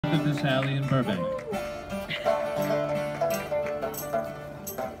end of this alley in Burbank.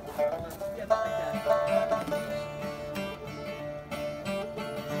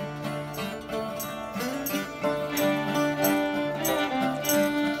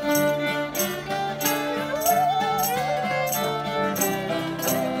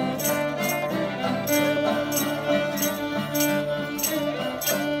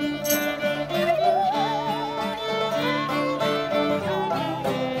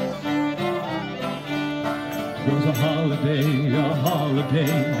 It was a holiday,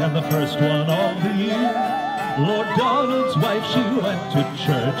 and the first one all the year. Lord Donald's wife, she went to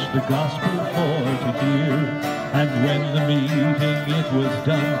church, the gospel for to hear. And when the meeting it was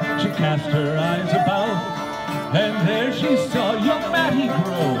done, she cast her eyes about, and there she saw young Matty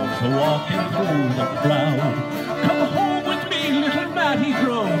Groves walking through the crowd. Come home with me, little Matty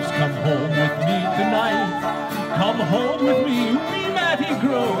Groves, come home with me tonight. Come home with me, wee Matty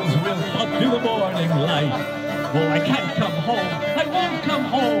Groves, we'll fuck till the morning light. Oh, I can't come home, I won't come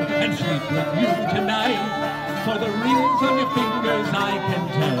home and sleep with you tonight. For the rings on your fingers I can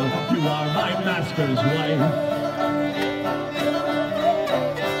tell you are my master's wife.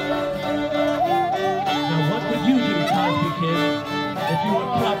 Now what would you do, Cosby Kid, if you were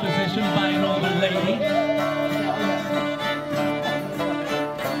propositioned by an older lady?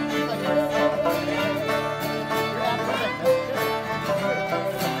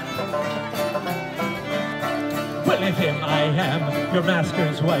 Well, if him I am, your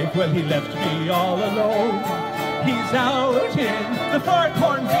master's wife, well, he left me all alone. He's out in the far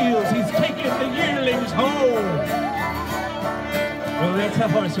cornfields, he's taking the yearlings home. Well, that's a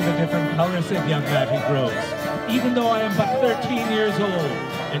horse with a different color, said young Matty Groves, even though I am but 13 years old,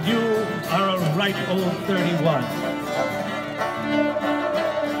 and you are a right old 31.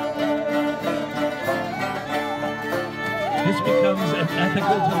 This becomes an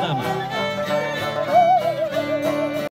ethical dilemma.